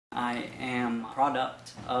I am a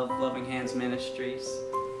product of Loving Hands Ministries.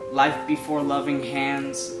 Life before Loving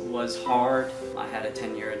Hands was hard. I had a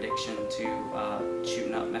 10-year addiction to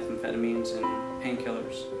shooting up methamphetamines and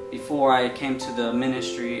painkillers. Before I came to the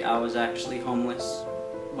ministry, I was actually homeless.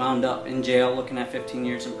 Wound up in jail looking at 15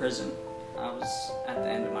 years in prison. I was at the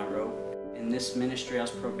end of my rope. In this ministry, I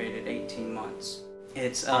was probated 18 months.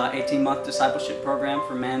 It's an 18-month discipleship program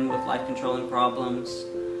for men with life-controlling problems.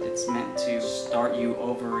 It's meant to start you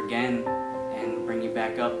over again and bring you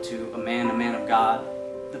back up to a man of God.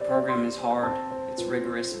 The program is hard, it's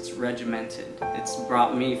rigorous, it's regimented. It's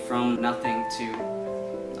brought me from nothing to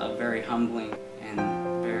a very humbling and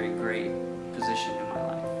very great position in my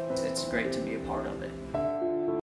life. It's great to be a part of it.